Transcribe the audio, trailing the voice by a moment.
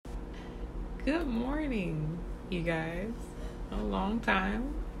Good morning, you guys. A long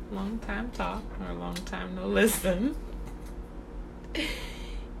time talk, or a long time no listen.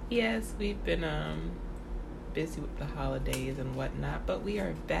 Yes, we've been busy with the holidays and whatnot, but we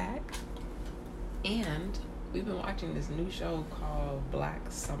are back, and we've been watching this new show called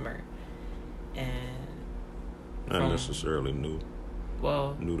Black Summer, and not necessarily new.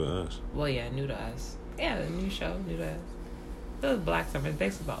 Well, new to us. Well, yeah, new to us. Yeah, the new show, new to us. It was Black Summer. It's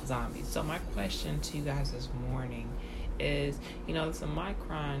basically about zombies. So my question to you guys this morning is, it's a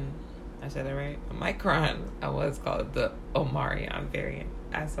Omicron. I said that right? Omicron. What's called the Omicron Variant.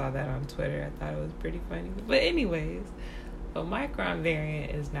 I saw that on Twitter. I thought it was pretty funny. But anyways, Omicron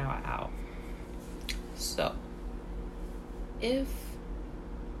Variant is now out. So, if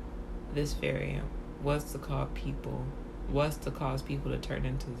this variant was to cause people to turn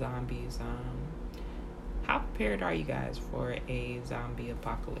into zombies, how prepared are you guys for a zombie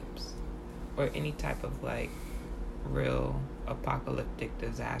apocalypse or any type of real apocalyptic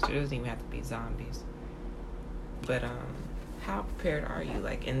disaster? It doesn't even have to be zombies, but how prepared are you?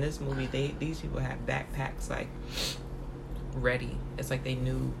 In this movie, these people have backpacks ready. It's like they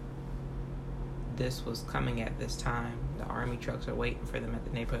knew this was coming at this time. The army trucks are waiting for them at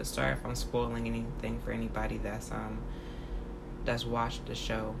the neighborhood. Sorry if I'm spoiling anything for anybody that's watched the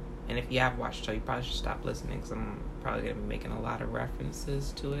show. And if you have watched the show, you probably should stop listening, because I'm probably going to be making a lot of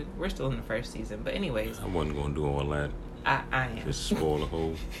references to it. We're still in the first season. But anyways. I wasn't going to do all that. I am. Just spoil the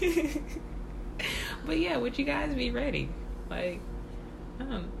whole. But yeah, would you guys be ready?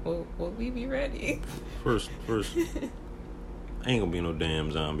 Will we be ready? First, ain't going to be no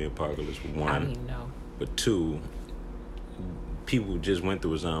damn zombie apocalypse, for one. No. But two, people just went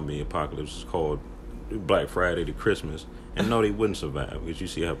through a zombie apocalypse. It's called Black Friday to Christmas. And no, they wouldn't survive, because you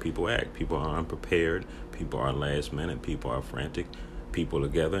see how people act. People are unprepared. People are last minute. People are frantic. People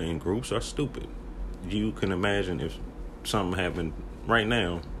together in groups are stupid. You can imagine if something happened right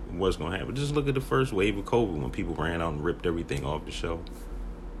now, what's going to happen. Just look at the first wave of COVID, when people ran out and ripped everything off the shelf.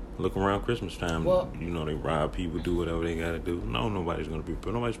 Look around Christmas time. Well, they rob people, do whatever they got to do. No, nobody's going to be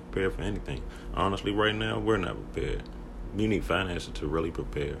prepared. Nobody's prepared for anything. Honestly, right now, we're not prepared. You need finances to really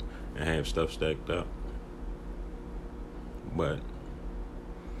prepare and have stuff stacked up. But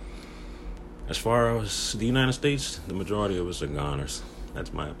as far as the United States, the majority of us are goners.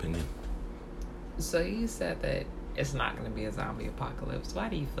 That's my opinion. So you said that it's not going to be a zombie apocalypse. Why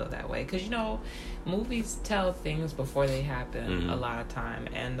do you feel that way? Because, movies tell things before they happen a lot of time.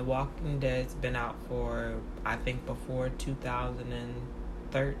 And The Walking Dead's been out for, I think, before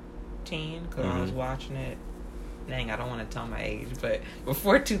 2013. Because I was watching it. Dang, I don't want to tell my age. But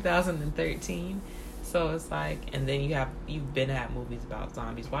before 2013. So it's and then you've been at movies about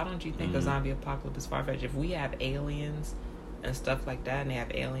zombies. Why don't you think a zombie apocalypse is far-fetched? If we have aliens and stuff like that, and they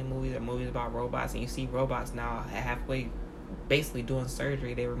have alien movies or movies about robots, and you see robots now halfway basically doing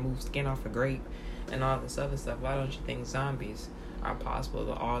surgery, they remove skin off a grape and all this other stuff, why don't you think zombies are possible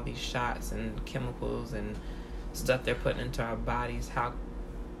with all these shots and chemicals and stuff they're putting into our bodies? How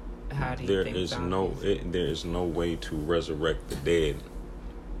do you think zombies? There is no way to resurrect the dead.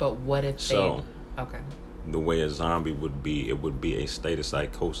 But what if so, okay. The way a zombie would be, it would be a state of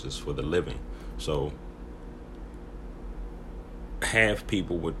psychosis for the living. So half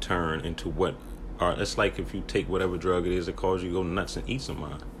people would turn into it's like if you take whatever drug it is that causes you to go nuts and eat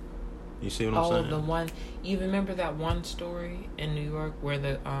somebody. You see what I'm saying? The one, you remember that one story in New York where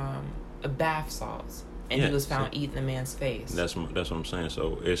the bath salts, and he was found eating the man's face. That's what I'm saying.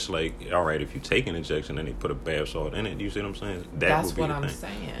 So it's all right, if you take an injection and they put a bath salt in it, you see what I'm saying? That's what I'm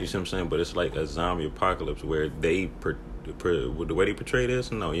saying. You see what I'm saying? But it's like a zombie apocalypse where the way they portray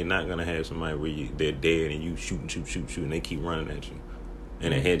this, no, you're not going to have somebody where they're dead and you shoot, and they keep running at you.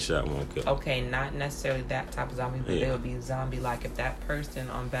 And a headshot won't kill them. Okay, not necessarily that type of zombie, but they would be zombie-like. If that person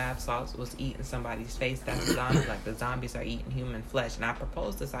on bath salts was eating somebody's face, that's a zombie. Like the zombies are eating human flesh. And I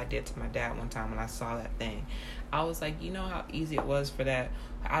proposed this idea to my dad one time when I saw that thing. I was like, you know how easy it was for that?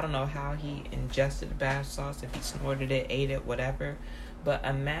 I don't know how he ingested the bath salts, if he snorted it, ate it, whatever. But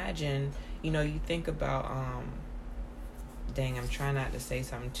imagine, you think about, dang, I'm trying not to say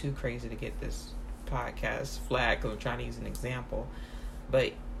something too crazy to get this podcast flagged, because I'm trying to use an example.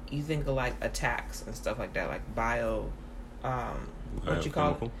 But you think of attacks and stuff like that, like what you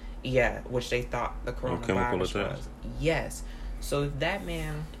call it? Yeah, which they thought the coronavirus was. Yes. So if that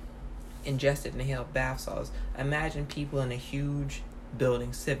man ingested and inhaled bath salts, imagine people in a huge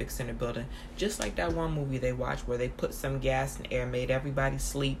building, Civic Center building, just like that one movie they watched where they put some gas in air, made everybody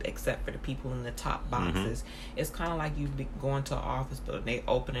sleep except for the people in the top boxes. It's kind of like you going to an office building, they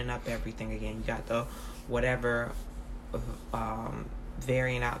opening up everything again. You got the whatever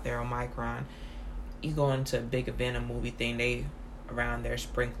variant out there, Omicron. You go into a big event, a movie thing, they around there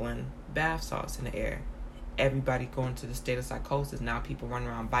sprinkling bath salts in the air. Everybody going to the state of psychosis. Now people running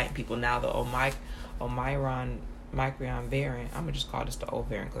around biting people. Now the Omicron variant, I'm going to just call this the O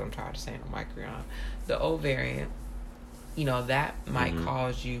variant because I'm tired of saying Omicron. The O variant, that might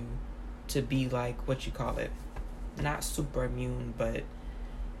cause you to be like, what you call it, not super immune, but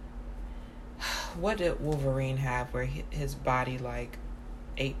what did Wolverine have where his body like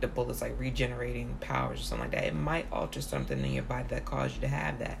ate the bullets, like regenerating powers or something like that? It might alter something in your body that caused you to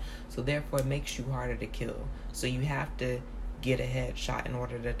have that. So therefore it makes you harder to kill. So you have to get a headshot in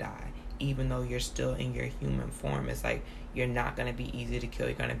order to die. Even though you're still in your human form, it's like you're not going to be easy to kill.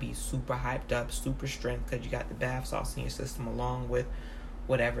 You're going to be super hyped up, super strength because you got the bath sauce in your system along with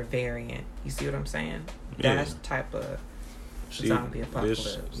whatever variant. You see what I'm saying? Yeah. That's the type of zombie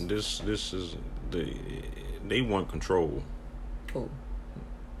apocalypse. This is they want control. Cool.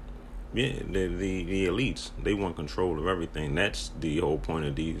 Yeah, the elites, they want control of everything. That's the whole point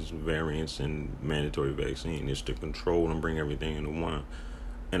of these variants and mandatory vaccine, is to control and bring everything into one.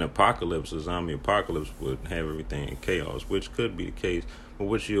 An apocalypse, a zombie apocalypse, would have everything in chaos, which could be the case. But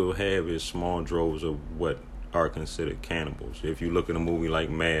what you'll have is small droves of what are considered cannibals. If you look at a movie like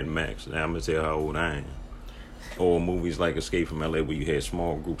Mad Max, I'm going to tell you how old I am. Or movies like Escape from LA, where you had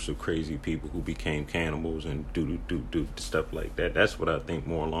small groups of crazy people who became cannibals and do stuff like that. That's what I think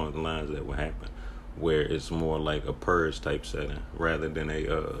more along the lines that will happen, where it's more like a purge type setting rather than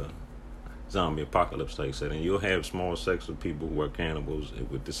a zombie apocalypse type setting. You'll have small sects of people who are cannibals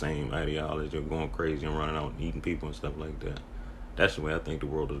with the same ideology of going crazy and running out and eating people and stuff like that. That's the way I think the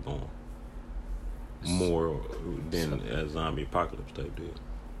world is going. More than a zombie apocalypse type deal.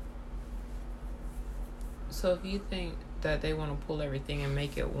 So if you think that they want to pull everything and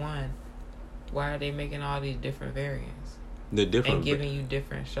make it one, why are they making all these different variants? And giving you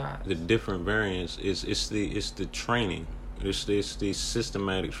different shots. The different variants it's the training. It's the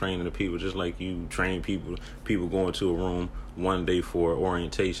systematic training of people, just like you train people go into a room one day for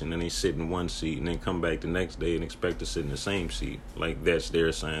orientation and they sit in one seat and then come back the next day and expect to sit in the same seat. Like that's their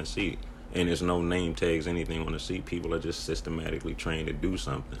assigned seat. And there's no name tags, anything on the seat. People are just systematically trained to do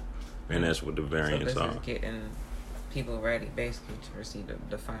something. And that's what the variants are. So this is getting people ready, basically, to receive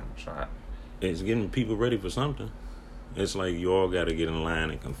the final shot. It's getting people ready for something. It's like you all got to get in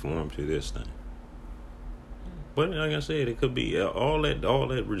line and conform to this thing. But like I said, it could be all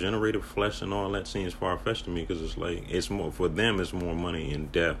that regenerative flesh and all that seems far-fetched to me, because it's like it's more for them. It's more money in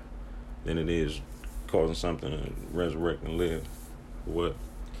death than it is causing something to resurrect and live. What?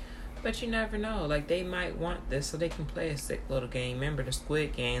 But you never know. Like, they might want this so they can play a sick little game. Remember the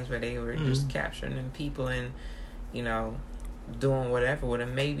Squid Games where they were just capturing them people and, doing whatever with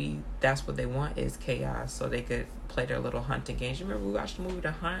them? Maybe that's what they want, is chaos, so they could play their little hunting games. You remember we watched the movie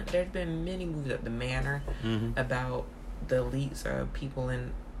The Hunt? There's been many movies at The Manor about the elites or people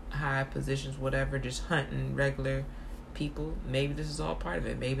in high positions, whatever, just hunting regular people. Maybe this is all part of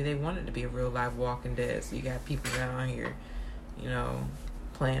it. Maybe they want it to be a real life Walking Dead. So you got people down here,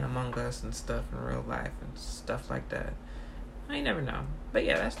 playing Among Us and stuff in real life and stuff like that. I never know. But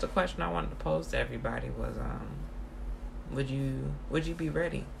yeah, that's the question I wanted to pose to everybody was, would you be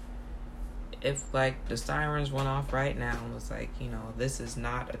ready? If like the sirens went off right now and was like, this is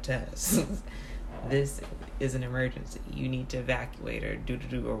not a test. This is an emergency. You need to evacuate or do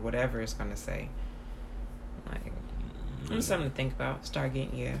or whatever it's gonna say. Like, it's something to think about. Start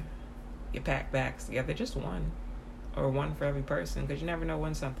getting your pack backs together. Just one. Or one for every person, because you never know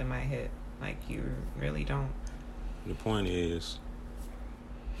when something might hit. Like, you really don't. The point is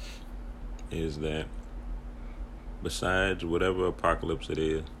that besides whatever apocalypse it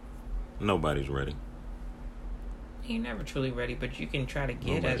is, nobody's ready. You're never truly ready, but you can try to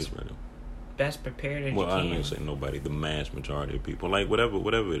get nobody's ready. Best prepared as you can. Well, I didn't say nobody. The mass majority of people, like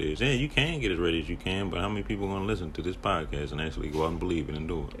whatever it is. Yeah, you can get as ready as you can, but how many people are going to listen to this podcast and actually go out and believe it and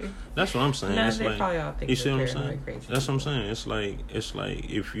do it? That's what I'm saying. No, it's they like, probably all think you see what I'm saying? Crazy That's what I'm saying. It's like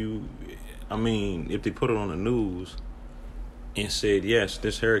if they put it on the news and said, yes,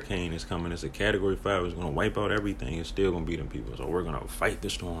 this hurricane is coming, it's a Category 5, it's going to wipe out everything, it's still going to be them people. So we're going to fight the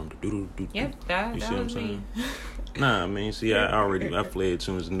storm. Yep, that see what I'm saying? Nah, I fled as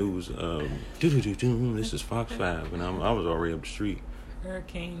soon as the news, this is Fox 5, and I was already up the street.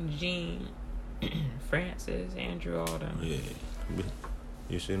 Hurricane Jean, Francis, Andrew, all them. Yeah.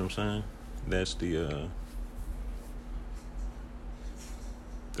 You see what I'm saying? That's the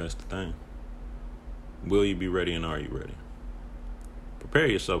thing. Will you be ready, and are you ready? Prepare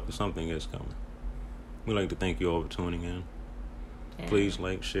yourself, because something is coming. We'd like to thank you all for tuning in. Yeah. Please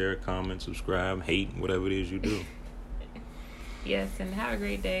like, share, comment, subscribe, hate, whatever it is you do. Yes, and have a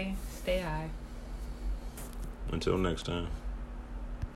great day. Stay high. Until next time.